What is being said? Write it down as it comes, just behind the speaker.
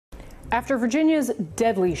After Virginia's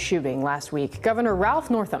deadly shooting last week, Governor Ralph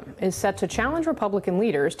Northam is set to challenge Republican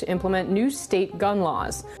leaders to implement new state gun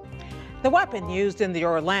laws. The weapon used in the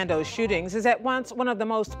Orlando shootings is at once one of the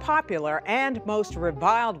most popular and most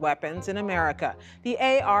reviled weapons in America, the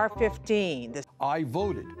AR-15. I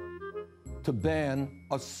voted to ban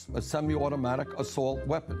a semi-automatic assault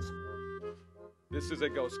weapons. This is a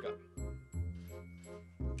ghost gun.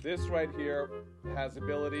 This right here has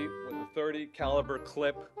ability with a .30 caliber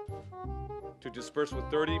clip to disperse with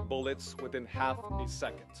 30 bullets within half a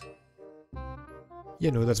second.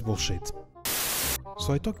 You know, that's bullshit.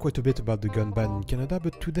 So I talked quite a bit about the gun ban in Canada,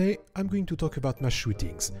 but today I'm going to talk about mass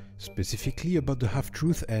shootings, specifically about the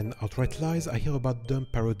half-truth and outright lies I hear about them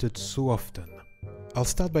parroted so often. I'll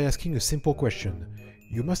start by asking a simple question.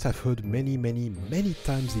 You must have heard many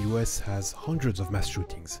times the US has hundreds of mass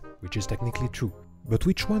shootings, which is technically true. But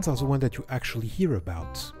which ones are the ones that you actually hear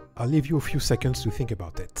about? I'll leave you a few seconds to think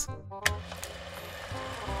about it.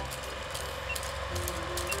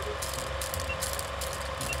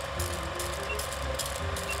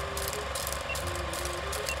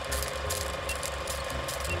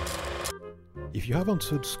 If you have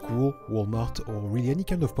answered school, Walmart, or really any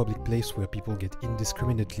kind of public place where people get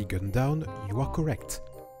indiscriminately gunned down, you are correct.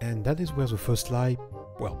 And that is where the first lie,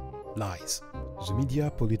 well, lies. The media,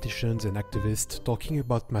 politicians and activists talking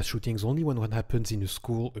about mass shootings only when one happens in a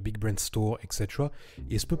school, a big brand store, etc.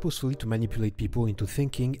 is purposefully to manipulate people into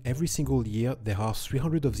thinking every single year there are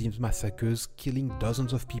 300 of these massacres killing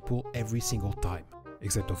dozens of people every single time.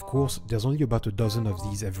 Except of course, there's only about a dozen of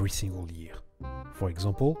these every single year. For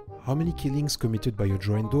example, how many killings committed by a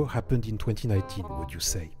Joendo happened in 2019, would you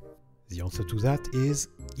say? The answer to that is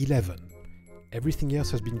 11. Everything else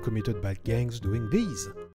has been committed by gangs doing these.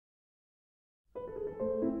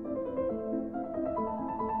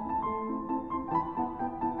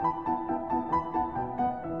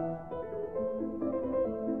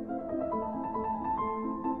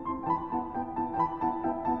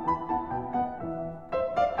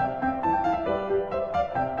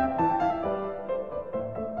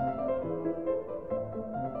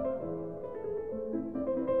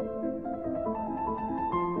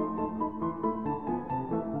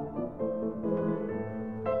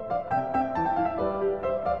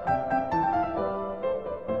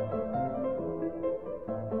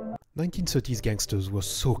 The 1930s gangsters were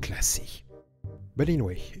so classy. But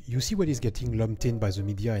anyway, you see what is getting lumped in by the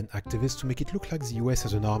media and activists to make it look like the US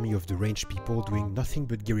has an army of deranged people doing nothing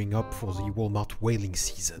but gearing up for the Walmart whaling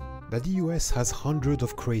season. That the US has hundreds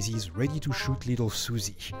of crazies ready to shoot little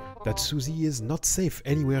Susie. That Susie is not safe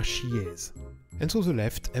anywhere she is. And so the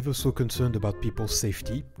left, ever so concerned about people's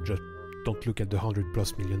safety, just don't look at the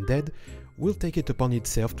 100+ million dead, will take it upon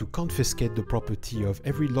itself to confiscate the property of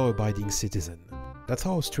every law-abiding citizen. That's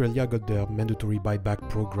how Australia got their mandatory buyback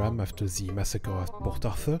program after the massacre at Port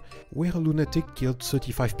Arthur, where a lunatic killed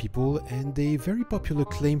 35 people, and a very popular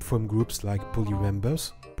claim from groups like Police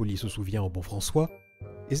Remembers, Police se souvient en bon François,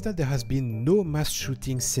 is that there has been no mass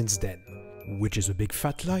shooting since then, which is a big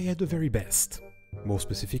fat lie at the very best. More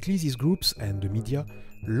specifically, these groups and the media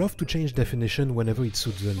love to change definition whenever it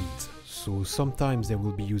suits their needs. So sometimes they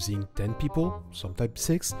will be using 10 people, sometimes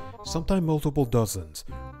 6, sometimes multiple dozens.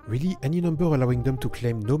 Really any number allowing them to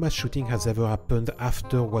claim no mass shooting has ever happened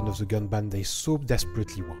after one of the gun ban they so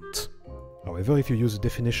desperately want. However, if you use a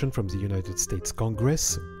definition from the United States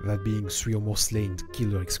Congress, that being 3 or more slain,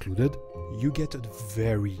 killer excluded, you get a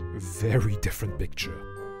very different picture.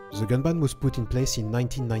 The gun ban was put in place in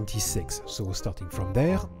 1996, so starting from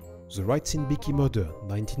there, the Wright-Sinbicki murder,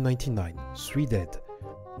 1999, 3 dead.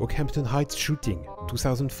 Oakhampton Heights shooting,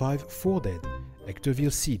 2005, 4 dead.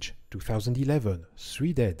 Hectorville siege, 2011,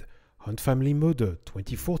 3 dead. Hunt family murder,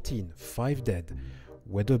 2014, 5 dead.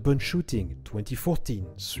 Wedderburn shooting, 2014,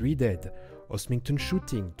 3 dead. Osmington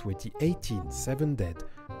shooting, 2018, 7 dead.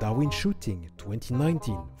 Darwin shooting,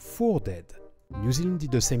 2019, 4 dead. New Zealand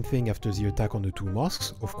did the same thing after the attack on the 2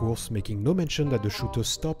 mosques, of course making no mention that the shooter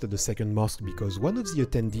stopped at the second mosque because one of the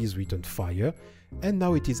attendees returned fire, and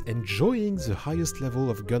now it is enjoying the highest level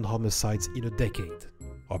of gun homicides in a decade.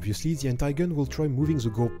 Obviously, the anti-gun will try moving the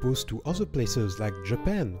goalpost to other places like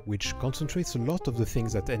Japan, which concentrates a lot of the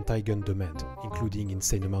things that anti-gun demand, including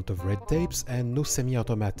insane amount of red tapes and no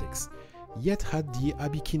semi-automatics. Yet had the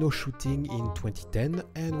Abikino shooting in 2010,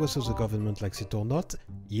 and whether the government likes it or not,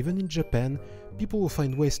 even in Japan, people will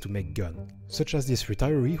find ways to make guns, such as this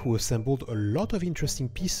retiree who assembled a lot of interesting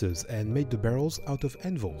pieces and made the barrels out of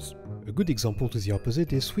anvils. A good example to the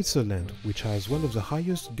opposite is Switzerland, which has one of the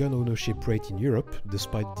highest gun ownership rates in Europe,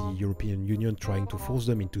 despite the European Union trying to force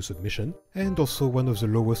them into submission, and also one of the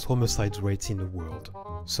lowest homicide rates in the world.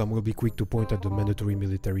 Some will be quick to point at the mandatory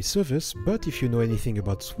military service, but if you know anything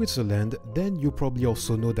about Switzerland, then you probably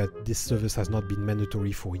also know that this service has not been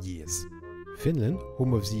mandatory for years. Finland,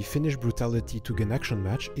 home of the Finnish Brutality to Gun Action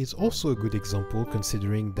match, is also a good example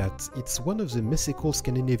considering that it's one of the mythical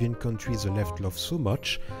Scandinavian countries the left loves so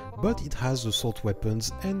much, but it has assault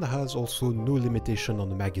weapons and has also no limitation on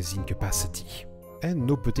the magazine capacity. And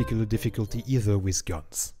no particular difficulty either with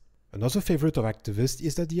guns. Another favorite of activists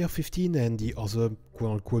is that the AR-15 and the other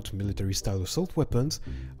quote-unquote military-style assault weapons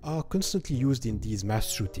are constantly used in these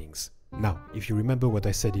mass shootings. Now, if you remember what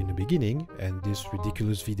I said in the beginning, and this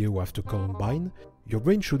ridiculous video after Columbine, your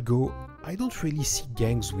brain should go, I don't really see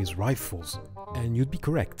gangs with rifles, and you'd be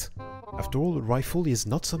correct. After all, a rifle is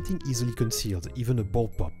not something easily concealed, even a ball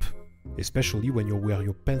pop, especially when you wear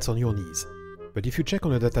your pants on your knees. But if you check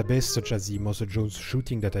on a database such as the Mother Jones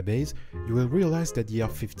shooting database, you will realize that the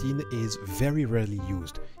AR-15 is very rarely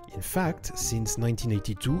used. In fact, since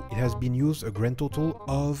 1982, it has been used a grand total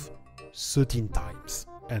of 13 times.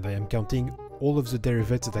 And I am counting all of the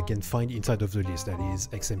derivatives that I can find inside of the list, that is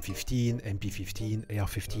XM15, MP15,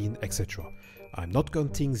 AR-15, etc. I'm not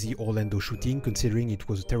counting the Orlando shooting, considering it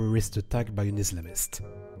was a terrorist attack by an Islamist.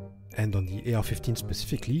 And on the AR-15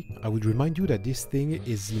 specifically, I would remind you that this thing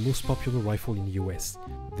is the most popular rifle in the US.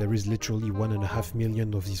 There is literally 1.5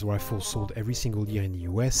 million of these rifles sold every single year in the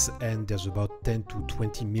US, and there's about 10 to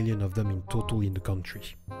 20 million of them in total in the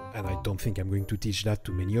country. And I don't think I'm going to teach that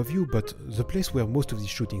to many of you, but the place where most of these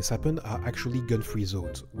shootings happen are actually gun-free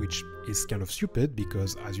zones, which is kind of stupid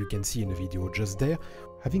because, as you can see in the video just there,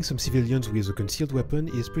 having some civilians with a concealed weapon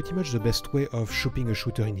is pretty much the best way of shopping a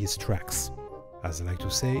shooter in his tracks. As I like to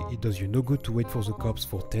say, it does you no good to wait for the cops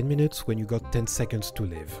for 10 minutes when you got 10 seconds to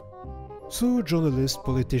live. So journalists,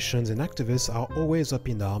 politicians and activists are always up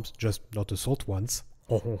in arms, just not assault ones,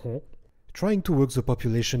 trying to work the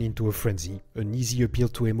population into a frenzy, an easy appeal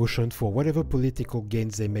to emotion for whatever political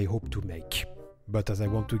gains they may hope to make. But as I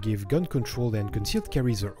want to give gun control and concealed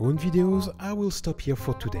carry their own videos, I will stop here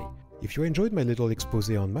for today. If you enjoyed my little expose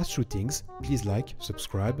on mass shootings, please like,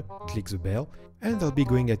 subscribe, click the bell, and I'll be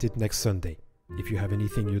going at it next Sunday. If you have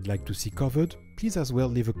anything you'd like to see covered, please as well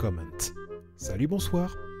leave a comment. Salut, bonsoir!